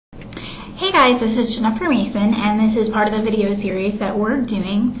Hey guys, this is Jennifer Mason, and this is part of the video series that we're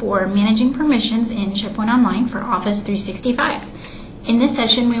doing for managing permissions in SharePoint Online for Office 365. In this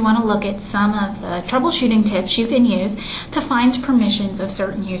session, we want to look at some of the troubleshooting tips you can use to find permissions of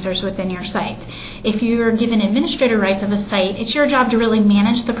certain users within your site. If you are given administrator rights of a site, it's your job to really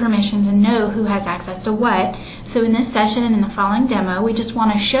manage the permissions and know who has access to what. So in this session and in the following demo, we just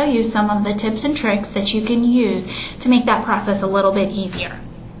want to show you some of the tips and tricks that you can use to make that process a little bit easier.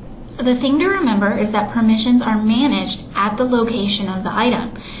 The thing to remember is that permissions are managed at the location of the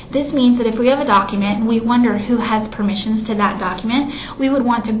item. This means that if we have a document and we wonder who has permissions to that document, we would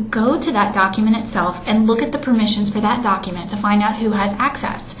want to go to that document itself and look at the permissions for that document to find out who has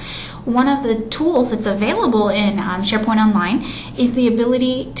access. One of the tools that's available in SharePoint Online is the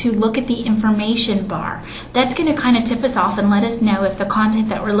ability to look at the information bar. That's going to kind of tip us off and let us know if the content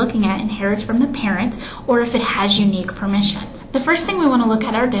that we're looking at inherits from the parent or if it has unique permissions. The first thing we want to look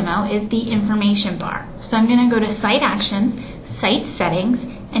at our demo is the information bar. So I'm going to go to Site Actions, Site Settings,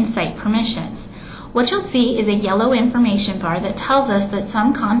 and Site Permissions. What you'll see is a yellow information bar that tells us that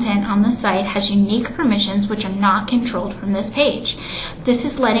some content on the site has unique permissions which are not controlled from this page. This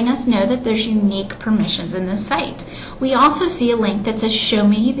is letting us know that there's unique permissions in this site. We also see a link that says Show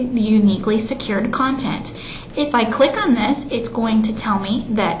Me the Uniquely Secured Content. If I click on this, it's going to tell me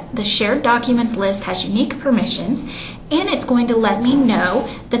that the shared documents list has unique permissions, and it's going to let me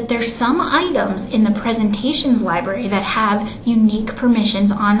know that there's some items in the presentations library that have unique permissions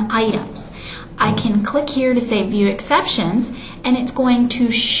on items. I can click here to say View Exceptions, and it's going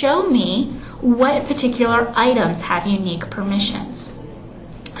to show me what particular items have unique permissions.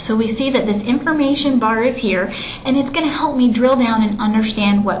 So we see that this information bar is here, and it's going to help me drill down and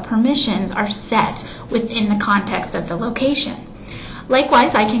understand what permissions are set within the context of the location.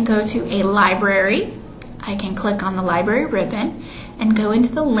 Likewise, I can go to a library. I can click on the library ribbon and go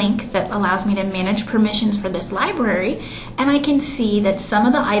into the link that allows me to manage permissions for this library, and I can see that some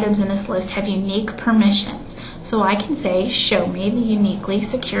of the items in this list have unique permissions. So I can say, show me the uniquely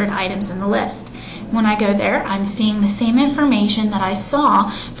secured items in the list. When I go there, I'm seeing the same information that I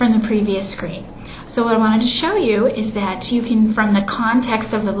saw from the previous screen. So what I wanted to show you is that you can, from the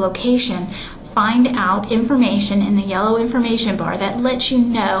context of the location, find out information in the yellow information bar that lets you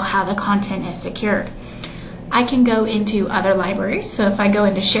know how the content is secured. I can go into other libraries. So if I go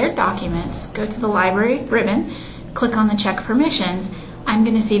into Shared Documents, go to the Library ribbon, click on the Check Permissions, I'm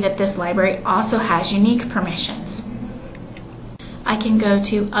going to see that this library also has unique permissions. I can go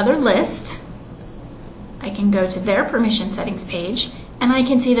to Other List, I can go to their permission settings page, and I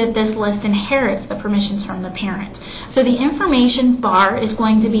can see that this list inherits the permissions from the parent. So the information bar is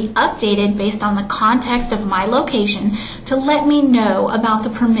going to be updated based on the context of my location to let me know about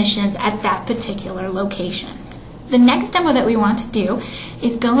the permissions at that particular location. The next demo that we want to do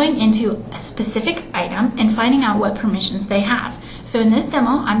is going into a specific item and finding out what permissions they have. So in this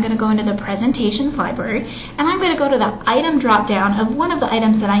demo, I'm going to go into the Presentations library, and I'm going to go to the item drop-down of one of the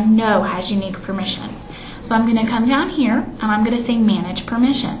items that I know has unique permissions. So I'm going to come down here, and I'm going to say Manage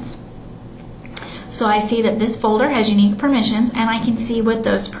Permissions. So I see that this folder has unique permissions, and I can see what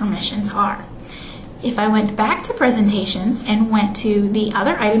those permissions are. If I went back to Presentations and went to the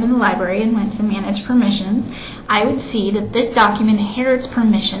other item in the library and went to Manage Permissions, I would see that this document inherits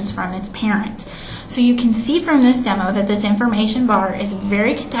permissions from its parent. So you can see from this demo that this information bar is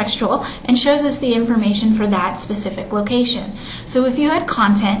very contextual and shows us the information for that specific location. So if you had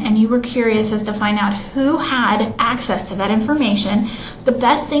content and you were curious as to find out who had access to that information, the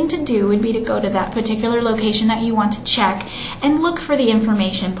best thing to do would be to go to that particular location that you want to check and look for the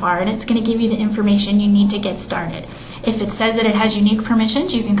information bar, and it's going to give you the information you need to get started. If it says that it has unique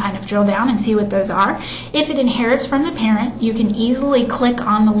permissions, you can kind of drill down and see what those are. If it inherits from the parent, you can easily click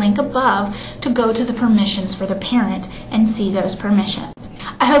on the link above to go to the permissions for the parent and see those permissions.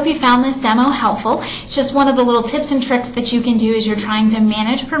 I hope you found this demo helpful. It's just one of the little tips and tricks that you can do as you're trying to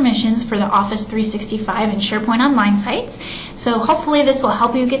manage permissions for the Office 365 and SharePoint Online sites. So hopefully this will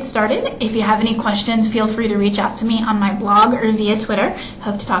help you get started. If you have any questions, feel free to reach out to me on my blog or via Twitter.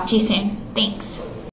 Hope to talk to you soon. Thanks.